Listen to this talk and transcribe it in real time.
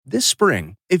This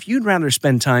spring, if you'd rather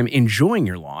spend time enjoying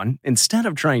your lawn instead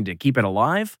of trying to keep it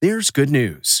alive, there's good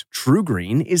news.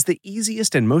 TruGreen is the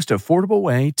easiest and most affordable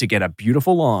way to get a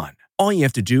beautiful lawn. All you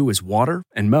have to do is water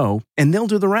and mow, and they'll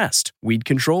do the rest. Weed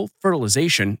control,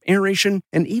 fertilization, aeration,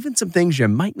 and even some things you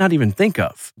might not even think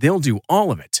of. They'll do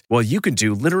all of it, while you can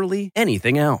do literally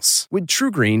anything else. With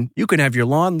TruGreen, you can have your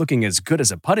lawn looking as good as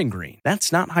a putting green.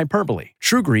 That's not hyperbole.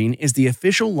 TruGreen is the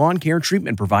official lawn care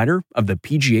treatment provider of the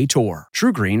PGA Tour.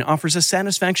 TruGreen offers a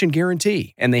satisfaction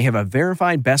guarantee, and they have a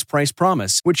verified best price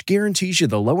promise, which guarantees you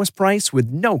the lowest price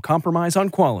with no compromise on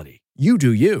quality. You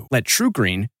do you. Let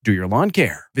TruGreen do your lawn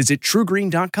care. Visit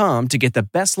TruGreen.com to get the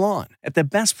best lawn at the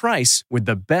best price with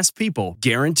the best people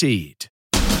guaranteed.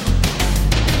 The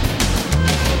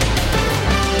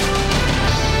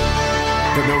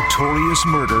notorious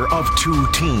murder of two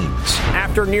teens.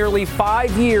 After nearly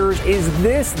 5 years, is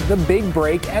this the big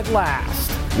break at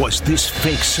last? Was this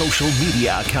fake social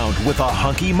media account with a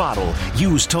hunky model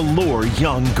used to lure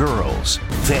young girls?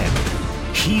 Then,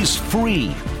 he's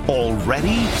free.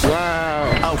 Already?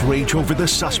 Wow. Outrage over the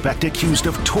suspect accused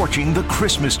of torching the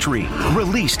Christmas tree,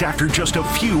 released after just a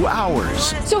few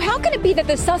hours. So how can it be that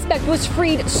the suspect was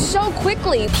freed so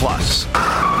quickly? Plus,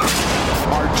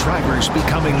 are drivers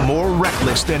becoming more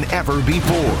reckless than ever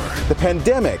before? The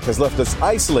pandemic has left us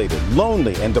isolated,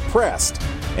 lonely, and depressed,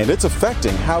 and it's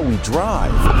affecting how we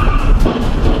drive.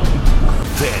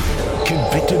 Then,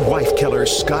 convicted wife killer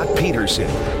Scott Peterson,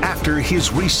 after his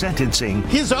resentencing,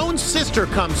 his own sister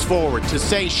comes forward to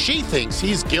say she thinks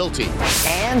he's guilty.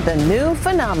 And the new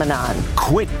phenomenon,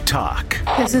 Quit Talk.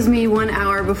 This is me 1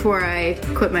 hour before I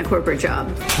quit my corporate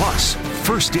job. Plus,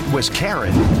 first it was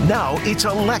Karen, now it's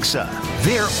Alexa.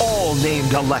 They're all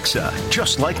named Alexa,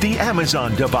 just like the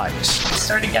Amazon device. It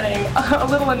started getting a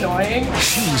little annoying.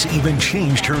 She's even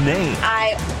changed her name.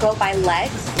 I go by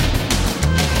Legs.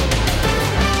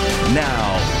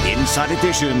 Now, Inside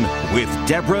Edition with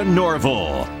Deborah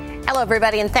Norville. Hello,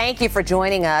 everybody, and thank you for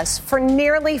joining us. For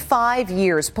nearly 5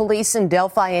 years, police in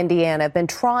Delphi, Indiana, have been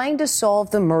trying to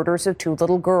solve the murders of two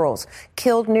little girls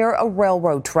killed near a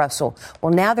railroad trestle.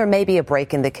 Well, now there may be a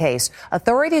break in the case.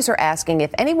 Authorities are asking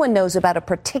if anyone knows about a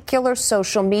particular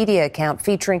social media account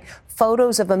featuring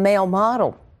photos of a male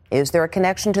model. Is there a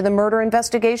connection to the murder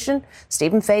investigation?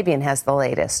 Stephen Fabian has the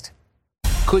latest.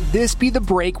 Could this be the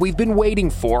break we've been waiting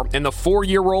for in the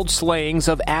 4-year-old slayings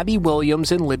of Abby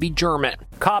Williams and Libby German?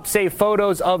 Cops say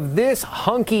photos of this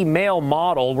hunky male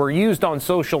model were used on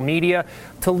social media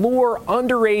to lure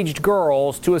underage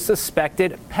girls to a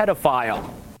suspected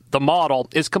pedophile. The model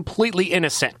is completely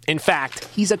innocent. In fact,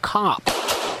 he's a cop.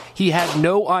 He had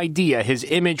no idea his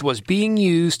image was being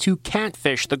used to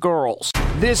catfish the girls.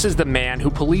 This is the man who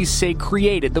police say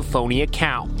created the phony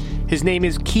account. His name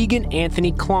is Keegan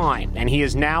Anthony Klein, and he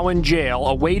is now in jail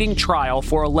awaiting trial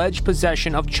for alleged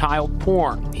possession of child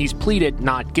porn. He's pleaded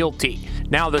not guilty.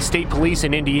 Now the state police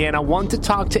in Indiana want to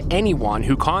talk to anyone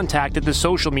who contacted the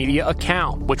social media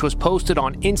account, which was posted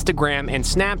on Instagram and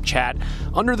Snapchat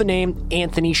under the name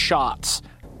Anthony Shots.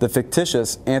 The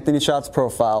fictitious Anthony Shots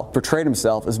profile portrayed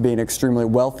himself as being extremely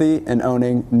wealthy and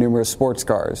owning numerous sports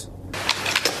cars.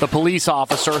 The police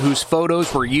officer whose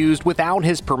photos were used without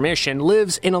his permission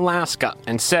lives in Alaska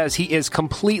and says he is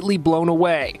completely blown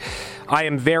away. I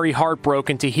am very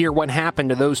heartbroken to hear what happened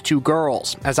to those two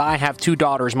girls, as I have two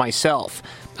daughters myself.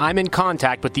 I'm in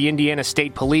contact with the Indiana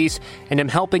State Police and am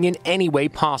helping in any way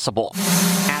possible.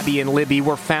 Abby and Libby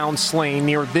were found slain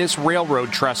near this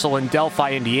railroad trestle in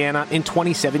Delphi, Indiana in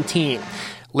 2017.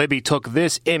 Libby took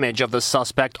this image of the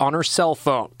suspect on her cell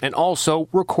phone and also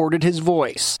recorded his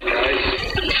voice.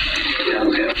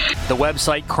 The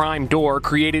website Crime Door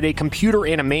created a computer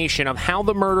animation of how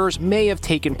the murders may have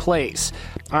taken place.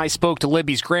 I spoke to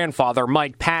Libby's grandfather,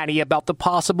 Mike Patty, about the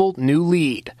possible new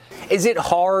lead. Is it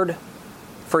hard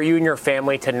for you and your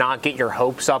family to not get your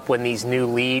hopes up when these new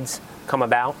leads come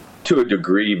about? To a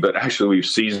degree, but actually we've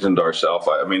seasoned ourselves.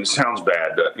 I mean, it sounds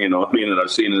bad, and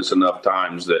I've seen this enough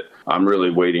times that I'm really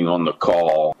waiting on the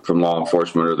call from law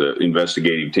enforcement or the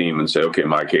investigative team and say, okay,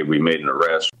 Mike, hey, we made an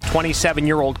arrest.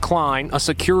 27-year-old Klein, a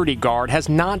security guard, has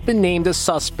not been named a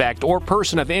suspect or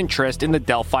person of interest in the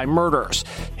Delphi murders.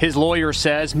 His lawyer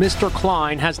says Mr.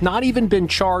 Klein has not even been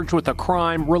charged with a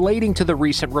crime relating to the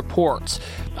recent reports.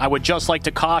 I would just like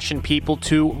to caution people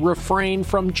to refrain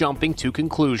from jumping to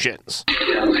conclusions.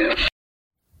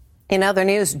 In other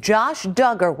news, Josh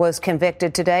Duggar was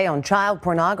convicted today on child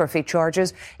pornography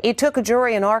charges. It took a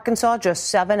jury in Arkansas just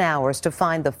 7 hours to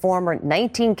find the former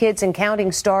 19 Kids and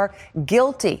Counting star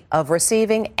guilty of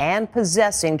receiving and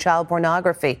possessing child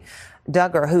pornography.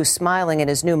 Duggar, who's smiling in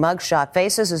his new mugshot,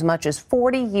 faces as much as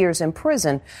 40 years in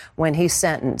prison when he's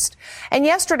sentenced. And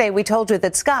yesterday we told you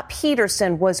that Scott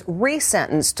Peterson was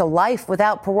resentenced to life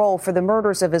without parole for the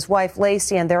murders of his wife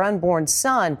Lacey and their unborn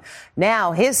son.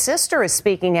 Now his sister is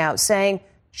speaking out, saying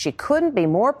she couldn't be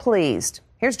more pleased.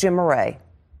 Here's Jim Murray.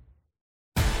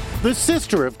 The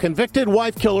sister of convicted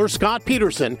wife killer Scott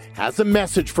Peterson has a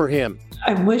message for him.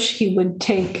 I wish he would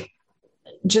take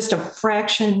just a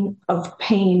fraction of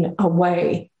pain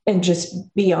away and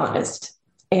just be honest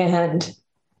and,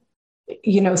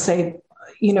 say,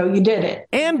 you did it.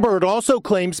 Ann Bird also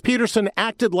claims Peterson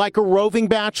acted like a roving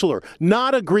bachelor,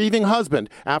 not a grieving husband,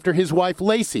 after his wife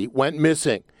Lacey went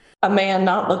missing. A man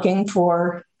not looking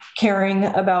for caring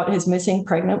about his missing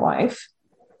pregnant wife,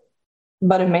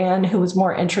 but a man who was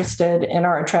more interested in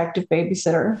our attractive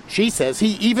babysitter. She says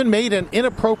he even made an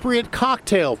inappropriate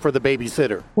cocktail for the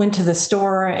babysitter. Went to the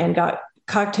store and got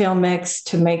cocktail mix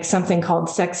to make something called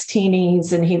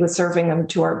sextinis, and he was serving them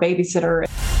to our babysitter.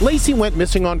 Lacey went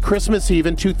missing on Christmas Eve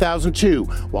in 2002,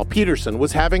 while Peterson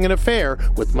was having an affair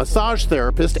with massage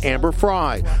therapist Amber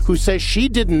Fry, who says she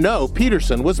didn't know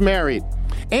Peterson was married.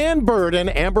 Ann Bird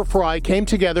and Amber Fry came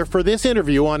together for this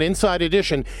interview on Inside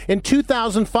Edition in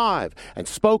 2005 and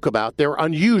spoke about their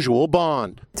unusual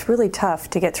bond. It's really tough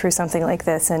to get through something like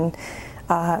this, and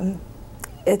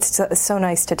it's so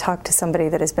nice to talk to somebody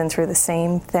that has been through the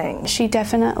same thing. She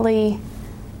definitely,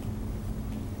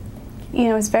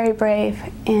 is very brave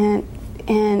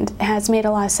and has made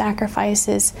a lot of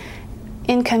sacrifices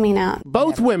in coming out.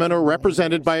 Both women are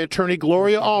represented by attorney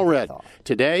Gloria Allred.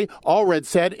 Today, Allred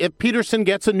said if Peterson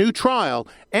gets a new trial,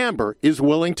 Amber is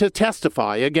willing to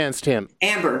testify against him.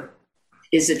 Amber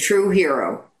is a true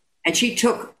hero, and she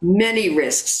took many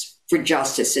risks for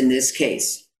justice in this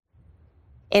case.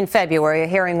 In February, a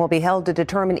hearing will be held to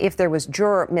determine if there was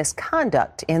juror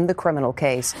misconduct in the criminal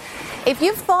case. If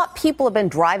you've thought people have been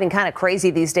driving kind of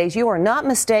crazy these days, you are not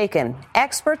mistaken.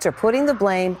 Experts are putting the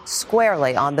blame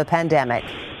squarely on the pandemic.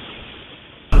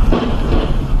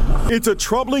 It's a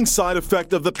troubling side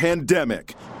effect of the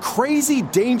pandemic. Crazy,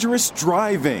 dangerous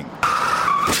driving.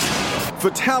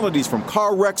 Fatalities from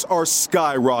car wrecks are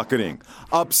skyrocketing,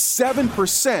 up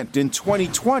 7% in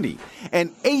 2020 and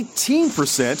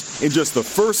 18% in just the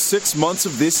first 6 months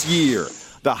of this year,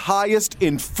 the highest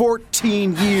in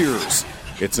 14 years.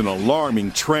 It's an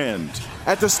alarming trend.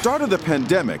 At the start of the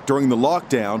pandemic, during the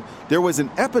lockdown, there was an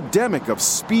epidemic of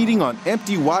speeding on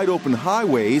empty, wide-open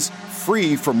highways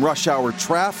free from rush hour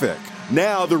traffic.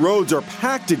 Now the roads are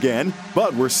packed again,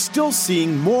 but we're still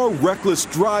seeing more reckless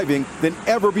driving than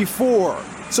ever before.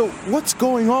 So what's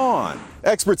going on?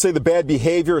 Experts say the bad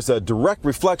behavior is a direct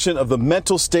reflection of the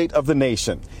mental state of the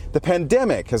nation. The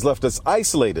pandemic has left us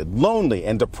isolated, lonely,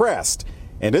 and depressed,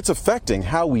 and it's affecting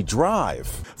how we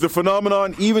drive. The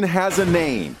phenomenon even has a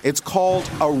name. It's called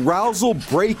arousal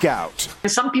breakout.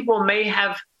 Some people may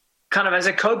have kind of as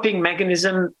a coping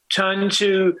mechanism turn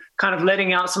to kind of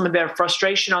letting out some of their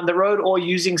frustration on the road or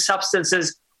using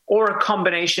substances or a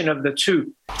combination of the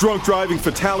two. Drunk driving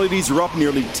fatalities are up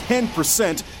nearly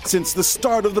 10% since the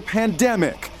start of the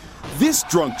pandemic. This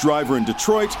drunk driver in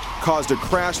Detroit caused a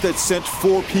crash that sent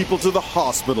 4 people to the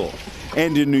hospital.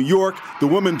 And in New York, the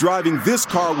woman driving this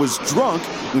car was drunk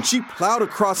when she plowed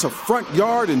across a front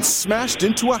yard and smashed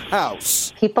into a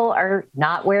house. People are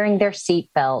not wearing their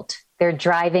seatbelt. They're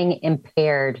driving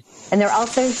impaired, and they're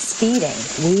also speeding.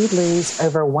 We lose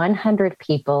over 100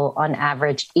 people on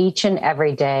average each and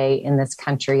every day in this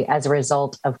country as a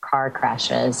result of car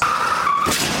crashes.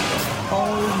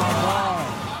 Oh my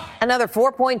God. Another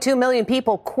 4.2 million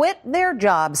people quit their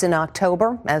jobs in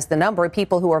October as the number of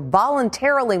people who are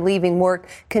voluntarily leaving work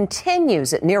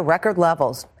continues at near record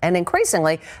levels. And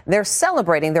increasingly, they're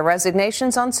celebrating their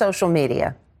resignations on social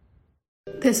media.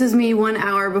 This is me 1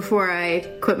 hour before I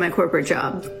quit my corporate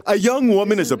job. A young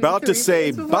woman is about to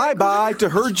say bye-bye to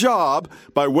her job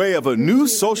by way of a new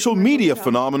social media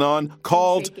phenomenon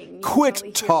called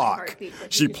Quit Talk.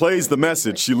 She plays the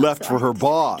message she left for her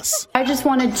boss. I just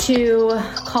wanted to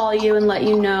call you and let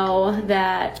you know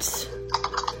that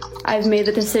I've made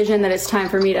the decision that it's time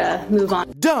for me to move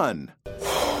on. Done.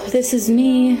 This is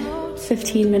me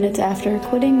 15 minutes after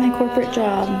quitting my corporate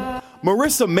job.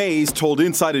 Marissa Mays told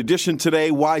Inside Edition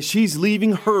today why she's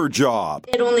leaving her job.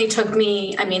 It only took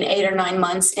me, 8 or 9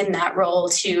 months in that role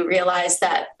to realize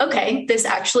that, okay, this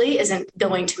actually isn't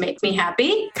going to make me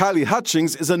happy. Kylie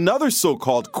Hutchings is another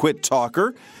so-called quit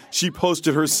talker. She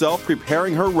posted herself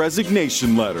preparing her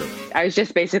resignation letter. I was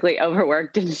just basically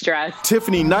overworked and stressed.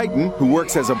 Tiffany Knighton, who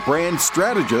works as a brand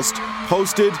strategist,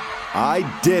 posted,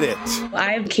 I did it.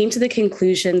 I came to the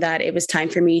conclusion that it was time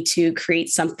for me to create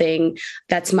something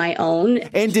that's my own.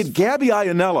 And did Gabby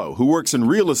Iannello, who works in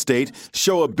real estate,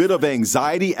 show a bit of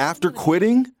anxiety after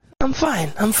quitting? I'm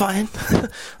fine.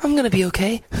 I'm going to be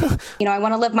okay. I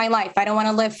want to live my life. I don't want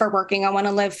to live for working. I want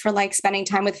to live for spending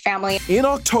time with family. In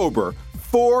October,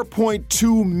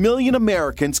 4.2 million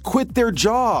Americans quit their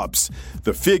jobs.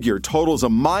 The figure totals a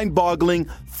mind-boggling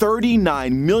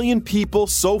 39 million people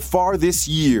so far this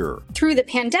year. Through the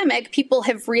pandemic, people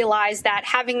have realized that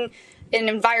having an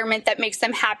environment that makes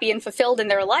them happy and fulfilled in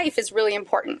their life is really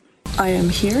important. I am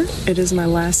here. It is my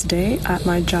last day at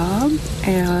my job,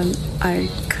 and I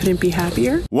couldn't be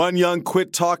happier. One young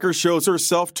quit talker shows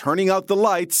herself turning out the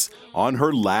lights on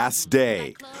her last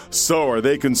day. So are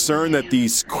they concerned that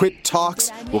these quit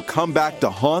talks will come back to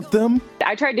haunt them?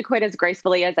 I tried to quit as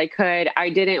gracefully as I could. I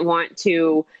didn't want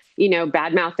to,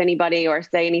 badmouth anybody or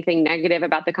say anything negative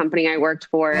about the company I worked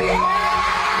for.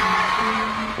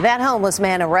 That homeless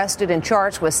man arrested and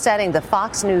charged with setting the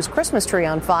Fox News Christmas tree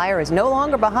on fire is no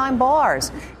longer behind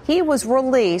bars. He was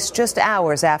released just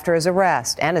hours after his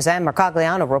arrest. And as Ann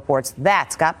Mercogliano reports,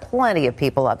 that's got plenty of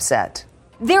people upset.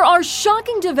 There are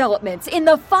shocking developments in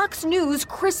the Fox News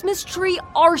Christmas tree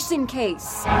arson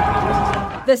case.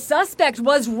 The suspect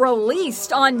was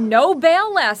released on no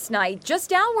bail last night,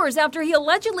 just hours after he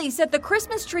allegedly set the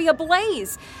Christmas tree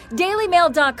ablaze.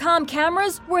 DailyMail.com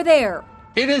cameras were there.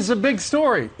 It is a big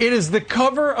story. It is the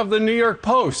cover of the New York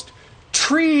Post.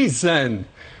 Treason.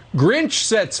 Grinch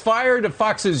sets fire to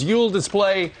Fox's Yule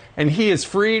display, and he is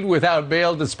freed without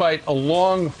bail despite a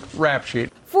long rap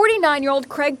sheet. 49-year-old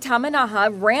Craig Tamanaha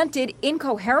ranted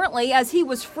incoherently as he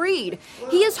was freed.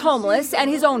 He is homeless, and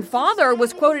his own father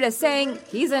was quoted as saying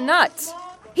he's a nut.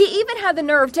 He even had the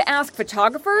nerve to ask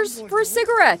photographers for a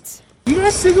cigarette. You got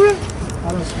a cigarette?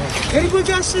 I don't smoke. Anybody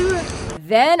got a cigarette?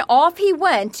 Then off he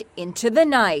went into the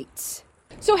night.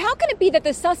 So how can it be that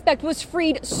the suspect was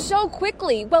freed so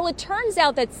quickly? Well, it turns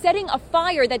out that setting a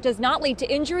fire that does not lead to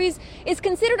injuries is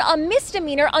considered a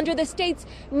misdemeanor under the state's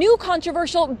new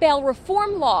controversial bail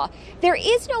reform law. There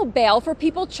is no bail for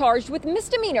people charged with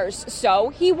misdemeanors, so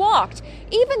he walked,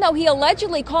 even though he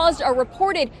allegedly caused a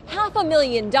reported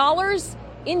 $500,000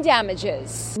 in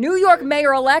damages. New York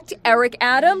Mayor-elect Eric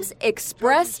Adams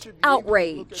expressed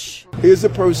outrage. Here's a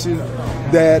person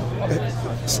that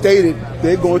stated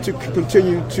they're going to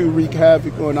continue to wreak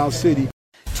havoc on our city.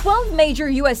 12 major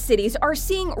U.S. cities are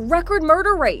seeing record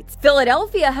murder rates.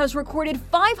 Philadelphia has recorded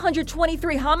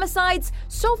 523 homicides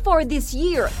so far this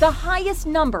year, the highest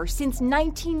number since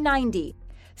 1990.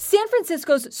 San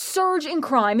Francisco's surge in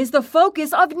crime is the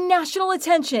focus of national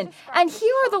attention. And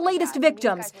here are the latest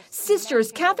victims.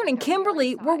 Sisters Catherine and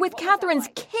Kimberly were with Catherine's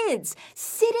kids,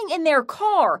 sitting in their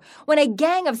car, when a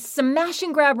gang of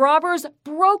smash-and-grab robbers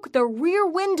broke the rear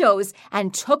windows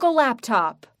and took a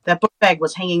laptop. That book bag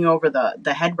was hanging over the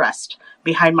headrest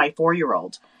behind my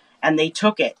 4-year-old. And they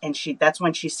took it, and that's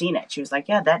when she seen it. She was like,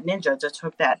 yeah, that ninja just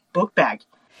took that book bag.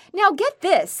 Now get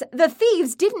this, the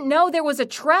thieves didn't know there was a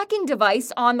tracking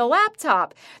device on the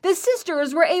laptop. The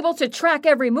sisters were able to track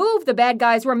every move the bad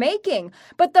guys were making,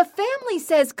 but the family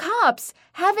says cops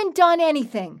haven't done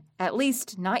anything, at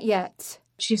least not yet.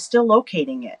 She's still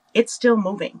locating it. It's still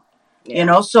moving.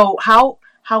 Yeah. So how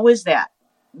is that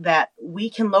we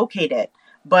can locate it,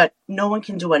 but no one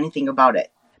can do anything about it?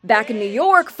 Back in New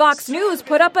York, Fox News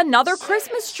put up another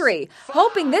Christmas tree,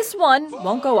 hoping this one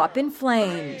won't go up in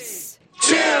flames.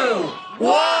 2,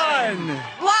 1.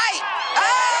 Light!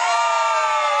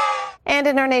 And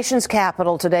in our nation's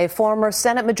capital today, former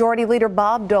Senate Majority Leader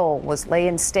Bob Dole was laid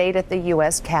in state at the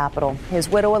U.S. Capitol. His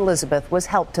widow, Elizabeth, was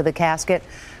helped to the casket,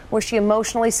 where she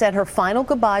emotionally said her final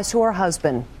goodbyes to her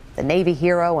husband. The Navy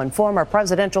hero and former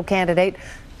presidential candidate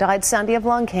died Sunday of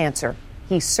lung cancer.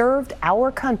 He served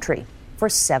our country for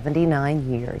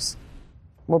 79 years.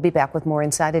 We'll be back with more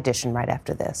Inside Edition right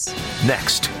after this.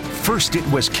 Next. First it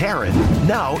was Karen,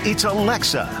 now it's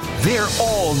Alexa. They're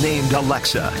all named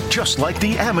Alexa, just like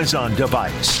the Amazon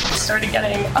device. It started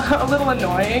getting a little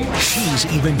annoying. She's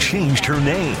even changed her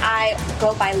name. I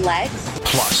go by Legs.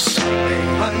 Plus,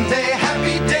 Monday,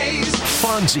 happy days.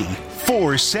 Fonzie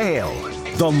for sale.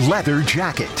 The leather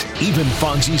jacket, even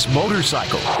Fonzie's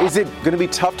motorcycle. Is it going to be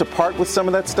tough to part with some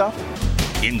of that stuff?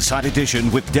 Inside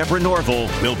Edition with Deborah Norville.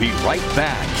 We'll be right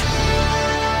back.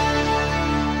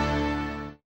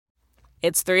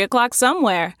 It's 3 o'clock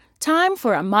somewhere. Time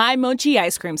for a My Mochi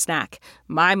ice cream snack.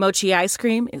 My Mochi ice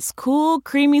cream is cool,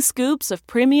 creamy scoops of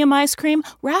premium ice cream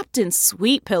wrapped in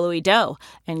sweet, pillowy dough.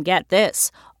 And get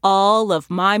this, All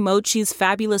of My Mochi's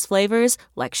fabulous flavors,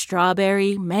 like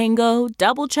strawberry, mango,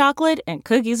 double chocolate, and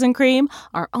cookies and cream,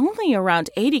 are only around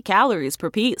 80 calories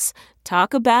per piece.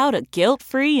 Talk about a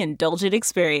guilt-free, indulgent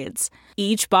experience.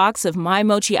 Each box of My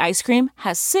Mochi ice cream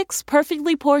has 6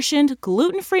 perfectly portioned,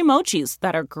 gluten-free mochis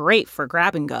that are great for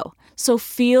grab and go. So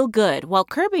feel good while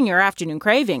curbing your afternoon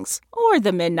cravings, or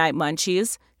the midnight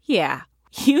munchies. Yeah,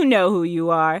 you know who you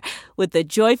are, with the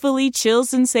joyfully chill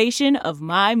sensation of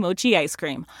My Mochi ice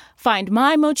cream. Find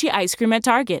My Mochi ice cream at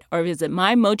Target or visit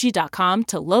MyMochi.com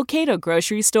to locate a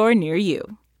grocery store near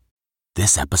you.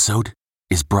 This episode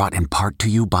is brought in part to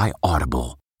you by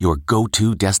Audible, your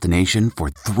go-to destination for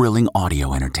thrilling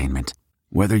audio entertainment.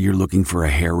 Whether you're looking for a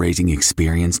hair-raising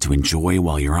experience to enjoy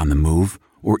while you're on the move,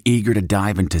 or eager to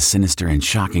dive into sinister and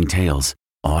shocking tales,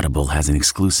 Audible has an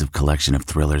exclusive collection of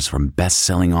thrillers from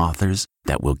best-selling authors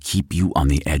that will keep you on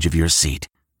the edge of your seat.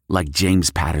 Like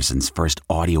James Patterson's first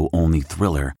audio-only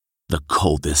thriller, The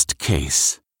Coldest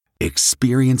Case.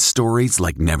 Experience stories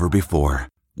like never before,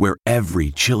 where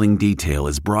every chilling detail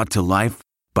is brought to life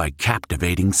by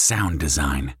captivating sound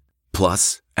design.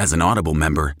 Plus, as an Audible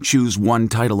member, choose one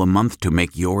title a month to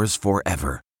make yours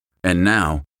forever. And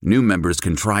now, new members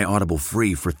can try Audible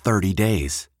free for 30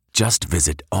 days. Just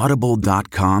visit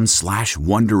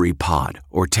audible.com/WonderyPod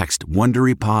or text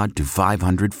WonderyPod to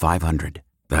 500-500.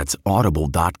 That's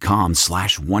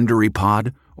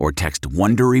audible.com/WonderyPod or text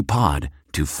WonderyPod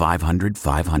to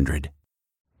 500-500.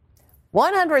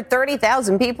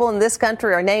 130,000 people in this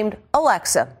country are named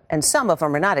Alexa, and some of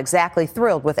them are not exactly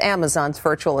thrilled with Amazon's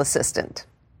virtual assistant.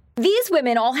 These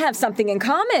women all have something in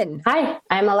common. Hi,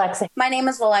 I'm Alexa. My name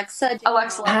is Alexa.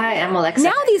 Alexa. Hi, I'm Alexa.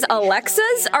 Now these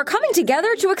Alexas are coming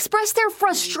together to express their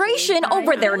frustration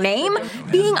over their name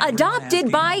being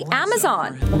adopted by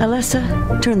Amazon.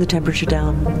 Alexa, turn the temperature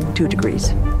down 2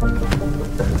 degrees.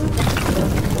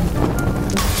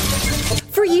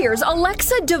 For years,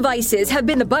 Alexa devices have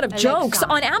been the butt of jokes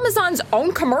on Amazon's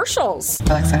own commercials.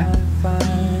 Alexa,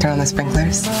 turn on the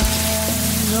sprinklers.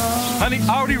 Honey,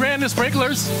 I already ran the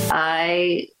sprinklers.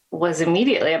 I was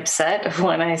immediately upset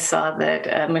when I saw that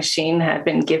a machine had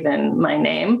been given my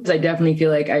name. I definitely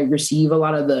feel like I receive a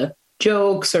lot of the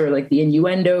jokes or like the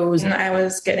innuendos. And I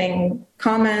was getting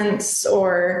comments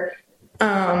or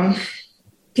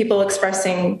people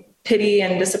expressing pity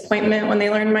and disappointment when they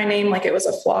learned my name, like it was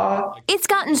a flaw. It's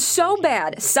gotten so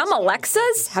bad, some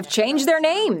Alexas have changed their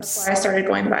names. I started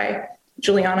going by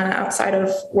Juliana outside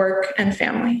of work and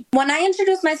family. When I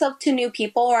introduce myself to new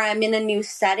people or I'm in a new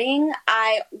setting,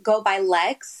 I go by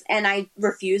Lex and I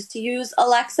refuse to use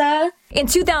Alexa. In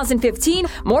 2015,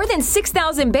 more than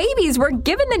 6,000 babies were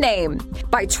given the name.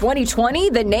 By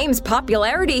 2020, the name's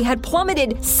popularity had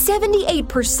plummeted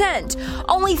 78%.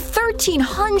 Only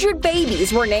 1,300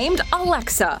 babies were named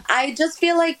Alexa. I just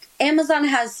feel like Amazon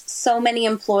has so many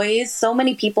employees, so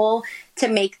many people to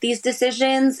make these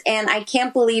decisions, and I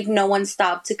can't believe no one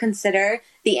stopped to consider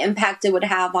the impact it would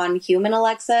have on human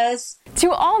Alexas.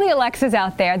 To all the Alexas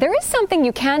out there, there is something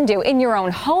you can do in your own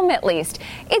home at least.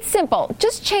 It's simple.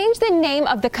 Just change the name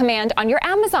of the command on your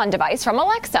Amazon device from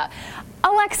Alexa.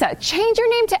 Alexa, change your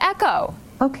name to Echo.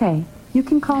 Okay, you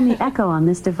can call me Echo on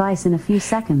this device in a few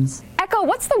seconds. Echo,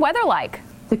 what's the weather like?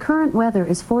 The current weather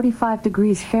is 45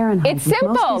 degrees Fahrenheit. It's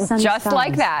simple, just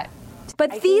like that.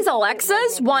 But these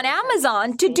Alexas want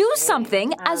Amazon to do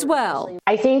something as well.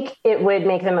 I think it would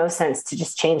make the most sense to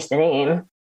just change the name.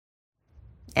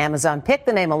 Amazon picked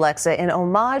the name Alexa in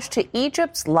homage to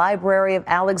Egypt's Library of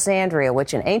Alexandria,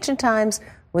 which in ancient times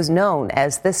was known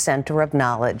as the center of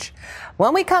knowledge.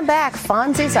 When we come back,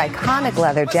 Fonzie's iconic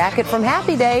leather jacket from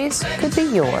Happy Days could be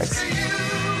yours.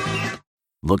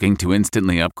 Looking to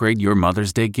instantly upgrade your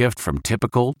Mother's Day gift from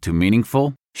typical to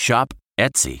meaningful? Shop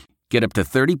Etsy. Get up to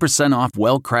 30% off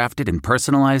well-crafted and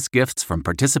personalized gifts from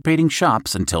participating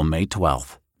shops until May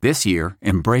 12th. This year,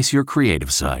 embrace your creative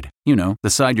side. You know, the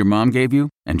side your mom gave you.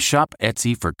 And shop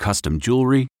Etsy for custom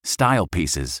jewelry, style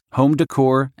pieces, home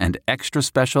decor, and extra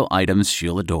special items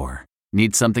she'll adore.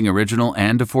 Need something original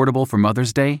and affordable for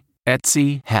Mother's Day?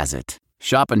 Etsy has it.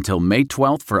 Shop until May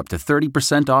 12th for up to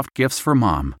 30% off gifts for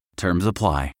mom. Terms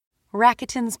apply.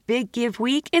 Rakuten's Big Give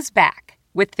Week is back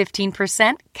with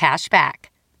 15% cash back.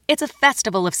 It's a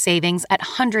festival of savings at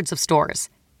hundreds of stores,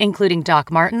 including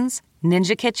Doc Martens,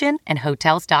 Ninja Kitchen, and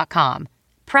Hotels.com.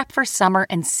 Prep for summer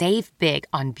and save big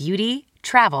on beauty,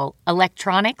 travel,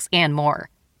 electronics, and more.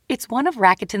 It's one of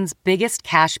Rakuten's biggest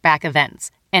cashback events,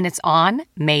 and it's on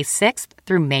May 6th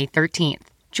through May 13th.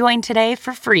 Join today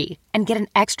for free and get an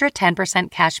extra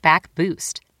 10% cashback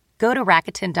boost. Go to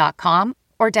Rakuten.com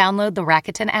or download the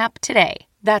Rakuten app today.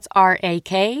 That's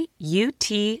Rakuten.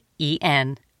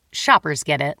 Shoppers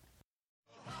get it.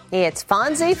 It's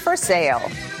Fonzie for sale.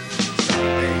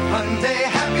 Monday,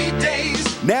 happy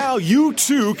days. Now you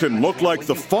too can look like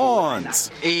the Fonz.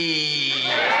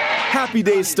 Happy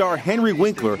Days star Henry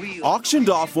Winkler auctioned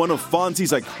off one of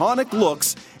Fonzie's iconic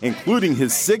looks, including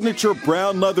his signature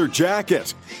brown leather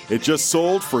jacket. It just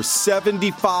sold for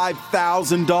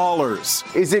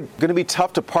 $75,000. Is it going to be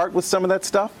tough to part with some of that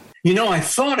stuff? You know, I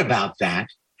thought about that,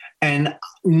 and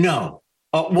no.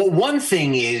 Well, one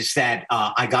thing is that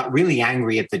I got really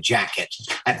angry at the jacket,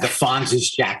 at the Fonz's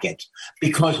jacket,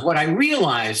 because what I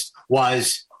realized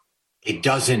was it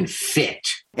doesn't fit.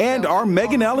 And our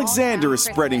Megan Alexander is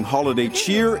spreading holiday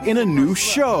cheer in a new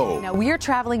show. Now, we are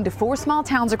traveling to 4 small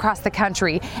towns across the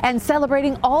country and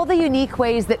celebrating all the unique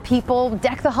ways that people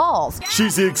deck the halls.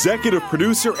 She's the executive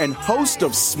producer and host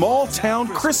of Small Town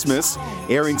Christmas,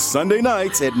 airing Sunday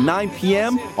nights at 9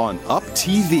 p.m. on Up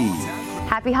TV.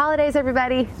 Happy holidays,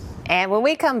 everybody. And when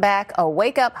we come back, a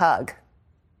wake-up hug.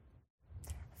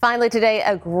 Finally today,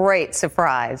 a great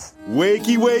surprise.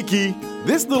 Wakey, wakey.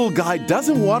 This little guy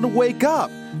doesn't want to wake up.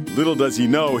 Little does he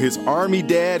know his Army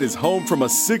dad is home from a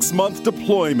 6-month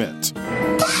deployment.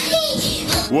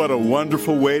 What a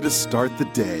wonderful way to start the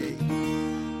day.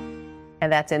 And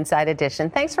that's Inside Edition.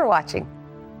 Thanks for watching.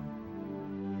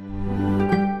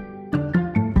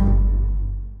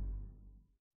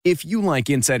 If you like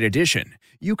Inside Edition,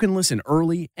 you can listen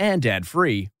early and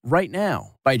ad-free right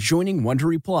now by joining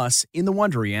Wondery Plus in the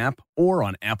Wondery app or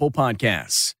on Apple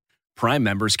Podcasts. Prime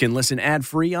members can listen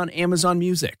ad-free on Amazon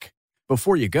Music.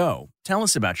 Before you go, tell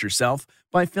us about yourself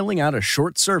by filling out a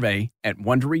short survey at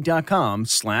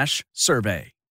Wondery.com/survey.